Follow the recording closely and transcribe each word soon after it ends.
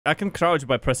I can crouch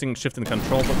by pressing shift and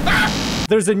control, but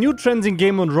there's a new trending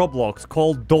game on Roblox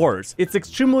called Doors. It's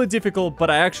extremely difficult,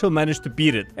 but I actually managed to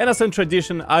beat it. And as in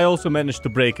tradition, I also managed to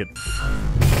break it.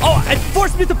 Oh, it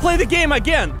forced me to play the game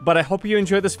again! But I hope you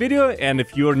enjoyed this video, and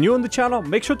if you're new on the channel,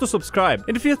 make sure to subscribe.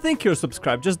 And if you think you're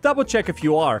subscribed, just double check if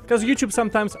you are, because YouTube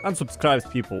sometimes unsubscribes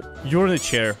people. You're in a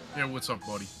chair. Yeah, what's up,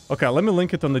 buddy? Okay, let me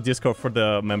link it on the Discord for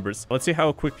the members. Let's see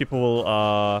how quick people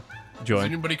will join. Does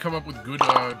anybody come up with good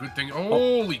thing?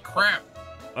 Holy crap!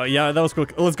 Yeah, that was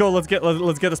quick. Let's go. Let's get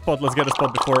a spot. Let's get a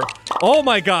spot before. Oh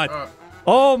my god!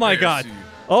 Oh my god!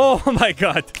 Oh my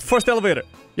god! First elevator.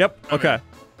 Yep. Okay.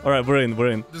 All right, we're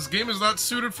in. This game is not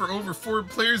suited for over 4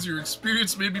 players. Your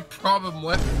experience may be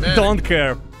problematic. Don't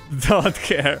care. Don't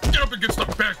care. Get up against the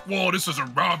back wall. This is a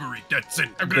robbery. That's it.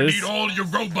 I'm gonna need all your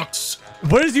Robux.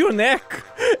 Where's your neck?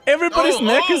 Everybody's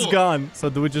neck is gone. So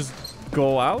do we just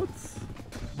go out?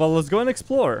 Well, let's go and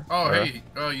explore. Oh, hey.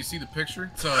 You see the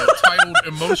picture? It's titled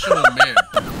Emotional Man.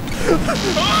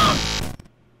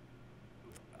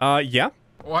 Yeah.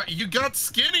 What? You got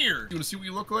skinnier. You wanna see what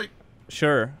you look like?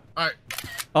 Sure. Alright.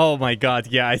 Oh my god,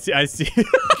 yeah, I see.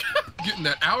 Getting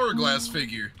that hourglass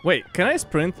figure. Wait, can I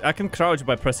sprint? I can crouch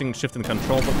by pressing shift and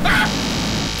control, but...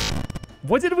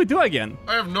 What did we do again?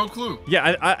 I have no clue.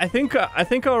 Yeah, I think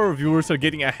our viewers are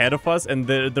getting ahead of us and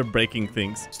they're breaking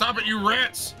things. Stop it, you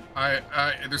rats!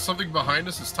 There's something behind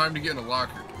us. It's time to get in a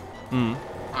locker.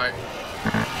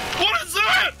 What is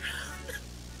that?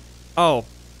 Oh.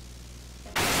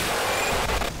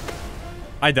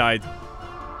 I died.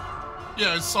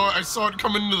 Yeah, I saw it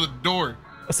come into the door.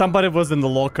 Somebody was in the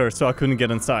locker, so I couldn't get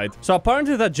inside. So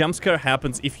apparently that jump scare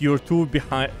happens if you're too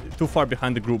far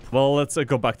behind the group. Well, let's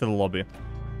go back to the lobby.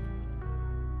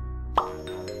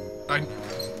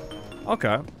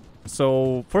 Okay.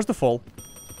 So first of all,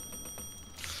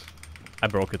 I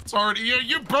broke it. Sorry, yeah,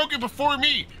 you broke it before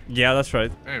me. Yeah, that's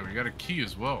right. Hey, we got a key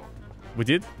as well. We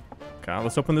did? Okay,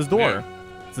 let's open this door. Yeah.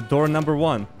 It's the door number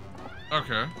 1.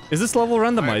 Okay. Is this level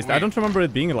randomized? I don't remember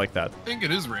it being like that. I think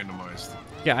it is randomized.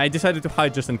 Yeah, I decided to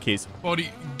hide just in case.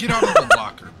 Buddy, get out of the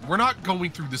locker. We're not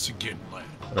going through this again, lad.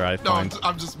 Alright, no, fine.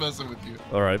 I'm just messing with you.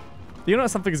 Alright. You know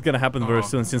something is gonna happen very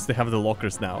soon since they have the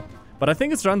lockers now. But I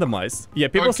think it's randomized. Yeah,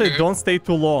 people say don't stay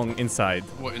too long inside.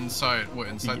 What, inside? What,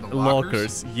 inside the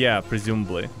lockers? Yeah,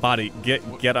 presumably. Buddy,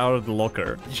 get out of the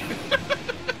locker.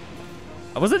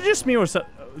 Was it just me or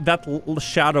that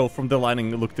shadow from the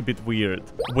lighting looked a bit weird?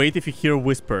 Wait if you hear a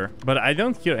whisper, but I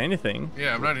don't hear anything.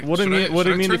 Yeah, I'm not. What do you mean? What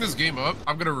do you mean? Turn this game up.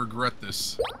 I'm gonna regret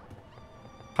this.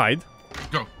 Hide.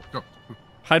 Go.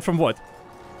 Hide from what?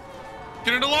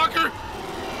 Get in the locker.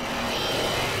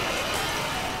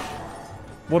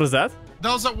 What is that?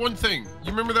 That was that one thing.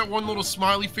 You remember that one little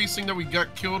smiley face thing that we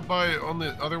got killed by on the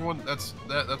other one? That's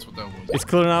what that was. It's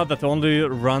clear now that only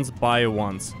runs by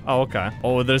once. Oh, okay.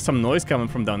 Oh, there's some noise coming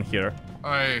from down here.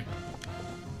 I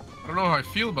don't know how I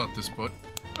feel about this, but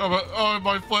oh,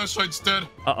 my flashlight's dead.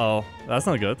 Uh-oh, that's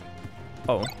not good.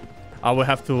 Oh, I will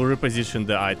have to reposition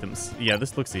the items. Yeah,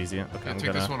 this looks easy. Okay, yeah,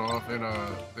 take this one off and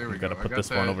there we go. Gotta put this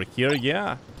one over here.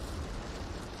 Yeah.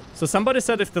 So somebody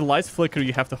said if the lights flicker,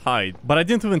 you have to hide, but I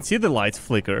didn't even see the lights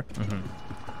flicker.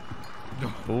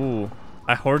 Ooh,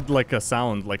 I heard like a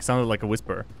sound, sounded like a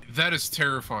whisper. That is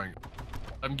terrifying.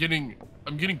 I'm getting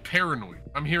paranoid.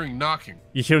 I'm hearing knocking.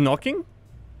 You hear knocking?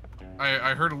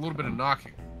 I heard a little bit of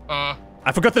knocking.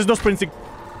 I forgot there's no sprinting.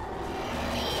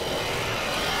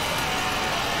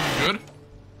 You good?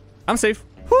 I'm safe.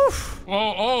 Whew.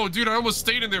 Oh, dude, I almost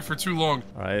stayed in there for too long.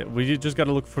 All right, we just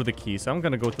gotta look for the key. So I'm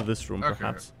gonna go to this room,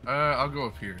 perhaps. I'll go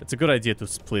up here. It's a good idea to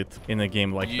split in a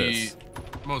game like this.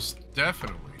 Most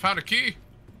definitely. Found a key.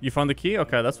 You found the key?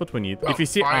 Okay, that's what we need. Oh, if you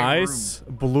see eyes,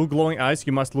 blue glowing eyes,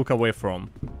 you must look away from.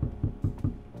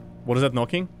 What is that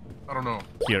knocking? I don't know.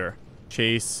 Here.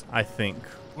 Chase, I think.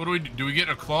 What do we do? Do we get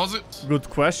a closet? Good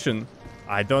question.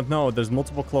 I don't know. There's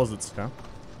multiple closets, huh?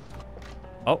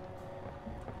 Oh.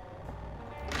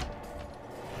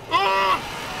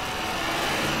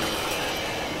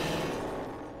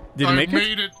 Did you make it? I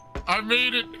made it. I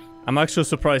made it. I'm actually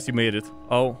surprised you made it.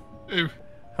 Oh. Hey.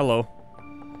 Hello.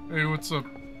 Hey, what's up?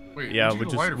 Wait, yeah,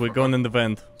 we're going in the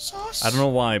vent. Sauce? I don't know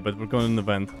why, but we're going in the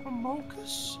vent.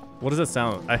 Amokus? What does that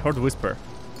sound? I heard a whisper.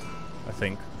 I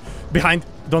think. Behind!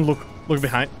 Don't look. Look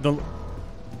behind. Don't look.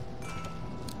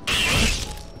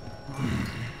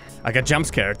 I got jump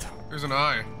scared. There's an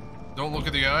eye. Don't look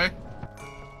at the eye.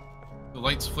 The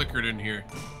lights flickered in here.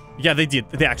 Yeah, they did.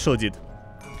 They actually did.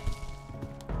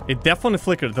 It definitely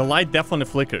flickered. The light definitely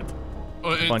flickered.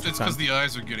 Oh, it's because the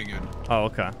eyes are getting in. Oh,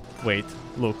 okay. Wait.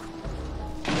 Look.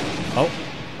 Oh.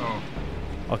 Oh.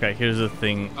 Okay, here's the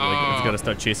thing. Like, it's gonna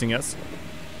start chasing us.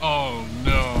 Oh,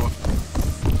 no.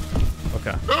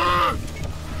 Okay.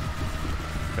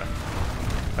 Okay.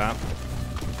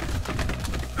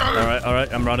 All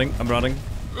right. I'm running.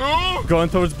 Going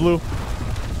towards blue.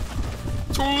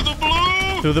 To the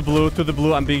blue. To the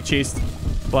blue. I'm being chased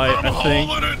by a thing.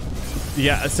 It.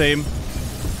 Yeah, same.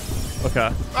 Okay.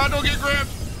 Don't get grabbed.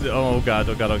 Oh god.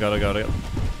 Okay.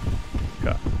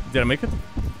 Did I make it?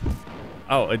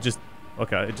 Oh, it just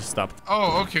stopped.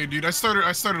 Oh, okay, dude. I started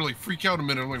to like freak out a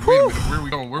minute. I'm like, wait a minute, where are we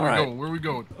going? Where are we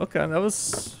going? Okay, that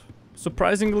was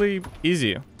surprisingly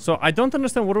easy. So I don't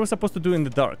understand what we're supposed to do in the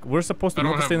dark. We're supposed to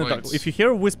not stay in the dark. If you hear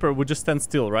a whisper, we just stand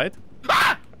still, right?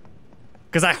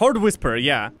 Because I heard whisper,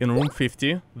 yeah. In room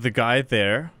 50, the guy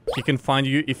there, he can find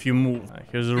you if you move.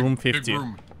 Here's room 50.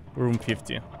 Room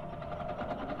 50.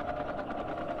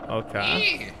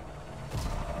 Okay.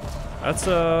 That's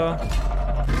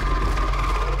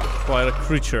quite a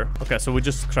creature. Okay, so we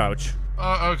just crouch.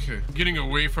 Okay. Getting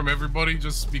away from everybody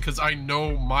just because I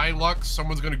know my luck.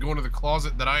 Someone's gonna go into the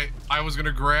closet that I was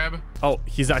gonna grab. Oh,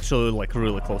 he's actually like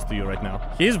really close to you right now.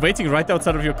 He's waiting right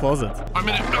outside of your closet. I'm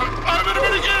in a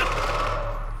minigame!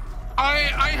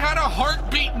 I had a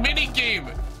heartbeat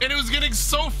minigame and it was getting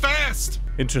so fast.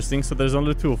 Interesting, so there's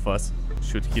only 2 of us.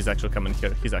 Shoot, he's actually coming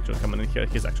here. He's actually coming in here.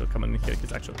 He's actually coming in here.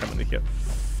 He's actually coming in here.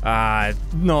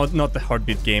 No, not the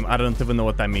heartbeat game. I don't even know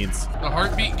what that means. The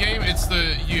heartbeat game, it's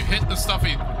the, you hit the stuff,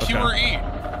 Q or E.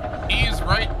 E is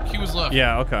right, Q is left.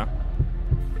 Yeah, okay.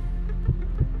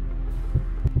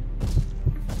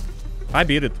 I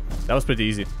beat it. That was pretty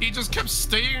easy. He just kept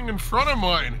staying in front of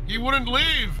mine. He wouldn't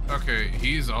leave. Okay,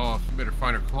 he's off. You better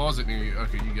find a closet near you.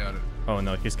 Okay, you got it. Oh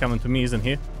no, he's coming to me, isn't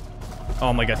he?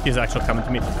 Oh my god, he's actually coming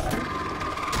to me.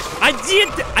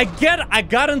 I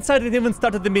got inside and even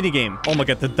started the minigame. Oh my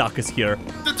god, the duck is here.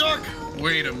 The duck!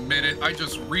 Wait a minute, I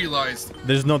just realized.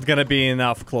 There's not gonna be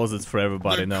enough closets for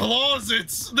everybody, no.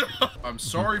 Closets! I'm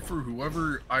sorry for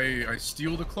whoever I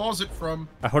steal the closet from.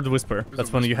 I heard the whisper.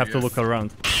 That's when you have to look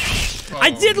around. Oh,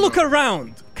 I did look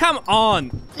around! Come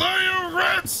on! Liar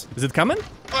rats! Is it coming?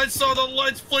 I saw the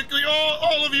lights flickering.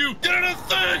 All of you, get in a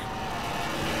thing!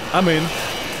 I'm in.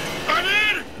 I'm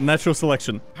in! Natural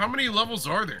selection. How many levels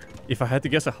are there? If I had to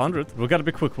guess 100, we gotta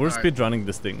be quick. We're speedrunning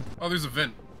this thing. Oh, there's a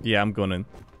vent. Yeah, I'm going in.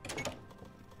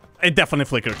 It definitely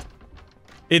flickered.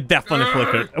 It definitely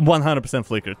flickered. 100%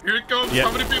 flickered. Here it comes. Yeah.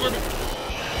 How many people?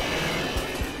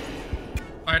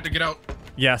 I had to get out.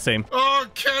 Yeah, same. Oh,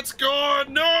 cat's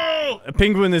gone. No! A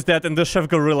penguin is dead and the chef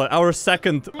gorilla. Our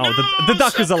second... No, oh, the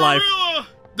duck is alive. Gorilla!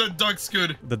 The duck's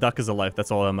good. The duck is alive. That's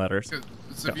all that matters.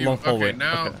 Okay, long hallway. Okay,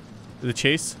 now... Okay. The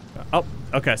chase? Oh,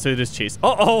 okay, so it is chase.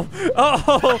 Oh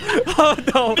no!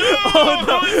 No, Oh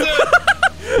no!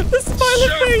 The smiley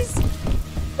face!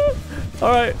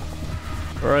 Alright.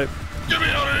 Get me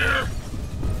out of here!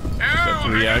 Ow! I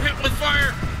got hit with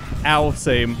fire! Ow,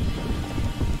 same.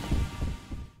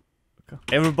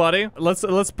 Okay. Everybody, let's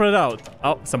spread out.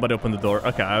 Oh, somebody opened the door.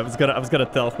 Okay, I was gonna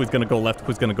tell who's gonna go left,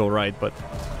 who's gonna go right, but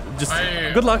just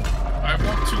good luck. I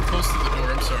walked too close to the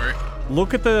door, I'm sorry.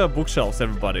 Look at the bookshelves,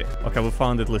 everybody. Okay, we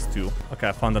found at least 2. Okay,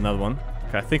 I found another one.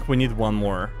 Okay, I think we need one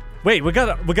more. Wait, we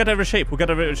got every shape. We got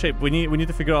every shape. We need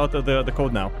to figure out the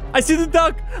code now. I see the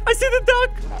duck. I see the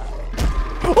duck.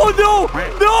 Oh no!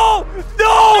 No!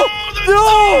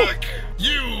 Duck!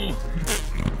 You!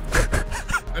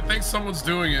 I think someone's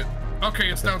doing it. Okay,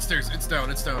 it's downstairs. It's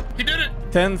down. He did it.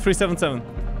 10-377.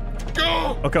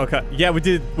 Go! Okay. Yeah, we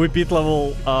did. We beat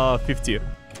level 50.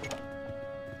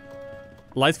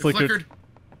 Lights flickered.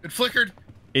 It flickered.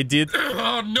 It did.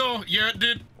 Oh no! Yeah, it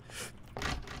did.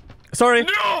 Sorry.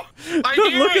 No!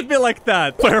 Don't look at me like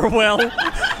that. Farewell.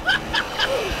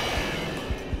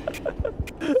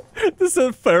 This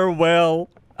is farewell.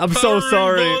 I'm so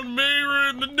sorry.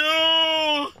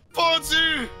 No!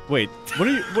 Fonzie! Wait,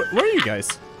 where are you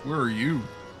guys? Where are you?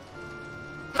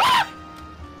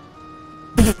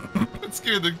 That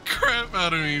scared the crap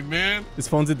out of me, man. Is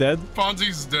Fonzie dead?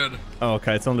 Fonzie's dead. Oh,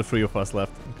 okay. It's only 3 of us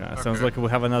left. Okay. Sounds like we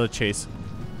have another chase.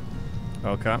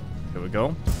 Okay. Here we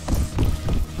go.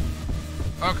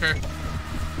 Okay.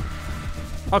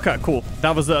 Okay, cool.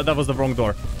 That was the wrong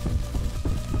door.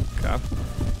 Okay.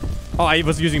 Oh, I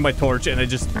was using my torch and I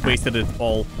just wasted it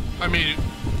all. I made it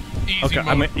easy.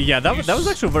 Okay. Yeah, that was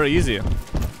actually very easy.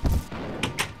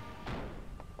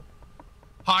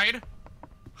 Hide.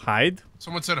 Hide?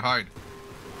 Someone said hide.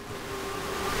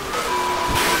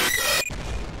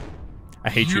 I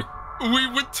hate you. We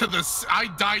went to this. I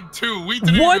died too. We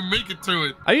didn't even make it to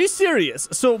it. Are you serious?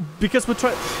 So, because we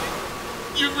tried...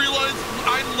 You realize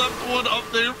I left one up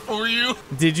there for you?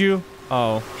 Did you?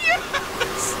 Oh.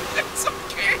 Yes. It's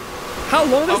okay. How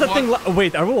long does that thing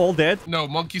wait, are we all dead? No,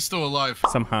 Monkey's still alive.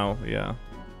 Somehow, yeah.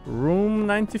 Room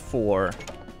 94.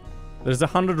 There's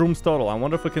 100 rooms total. I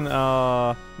wonder if we can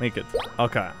make it.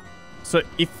 Okay. So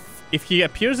if he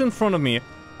appears in front of me,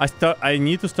 I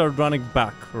need to start running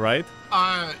back, right?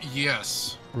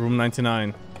 Yes. Room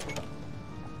 99.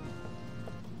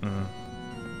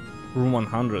 Room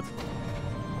 100.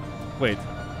 Wait.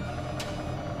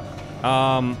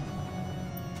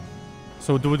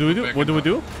 So what do we do? What do we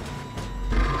do?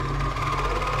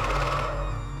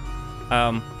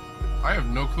 I have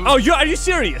no clue. Oh, are you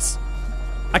serious?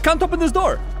 I can't open this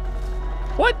door.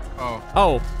 What? Oh.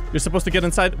 Oh, you're supposed to get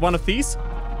inside one of these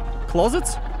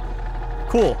closets?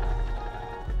 Cool.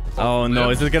 Oh no,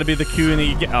 is it gonna be the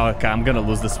Q&E? Oh, okay, I'm gonna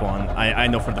lose this one. I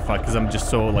know for the fact, because I'm just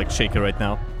so like shaky right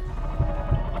now.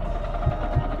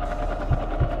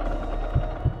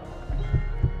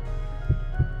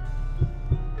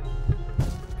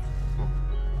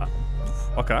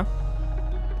 Okay.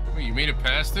 Wait, you made it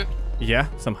past it? Yeah,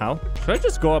 somehow. Should I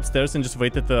just go upstairs and just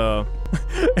wait at the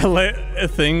a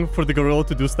thing for the gorilla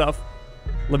to do stuff?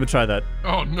 Let me try that.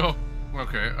 Oh no.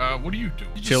 Okay. What are you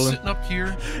doing? You Chilling. just sitting up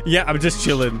here? Yeah, I'm just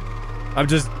chilling. I'm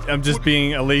just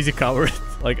being a lazy coward.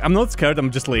 Like, I'm not scared.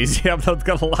 I'm just lazy. I'm not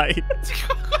gonna lie.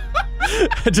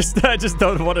 I just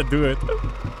don't want to do it.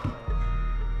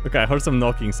 Okay, I heard some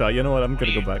knocking, so you know what? I'm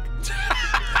gonna go back.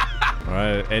 All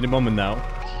right, any moment now.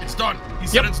 It's done. He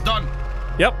said it's done.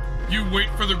 Yep. You wait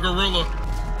for the gorilla.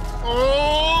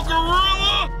 Oh,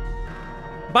 gorilla!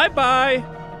 Bye-bye.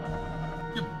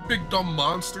 You big dumb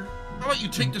monster. How about you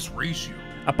take this ratio?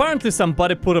 Apparently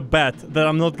somebody put a bet that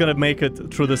I'm not gonna make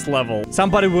it through this level.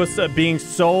 Somebody was being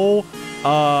so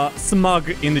smug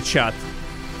in the chat.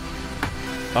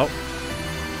 Oh.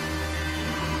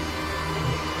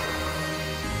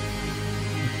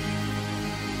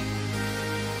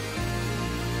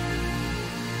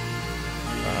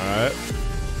 Alright.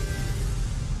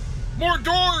 More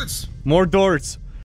doors! More doors.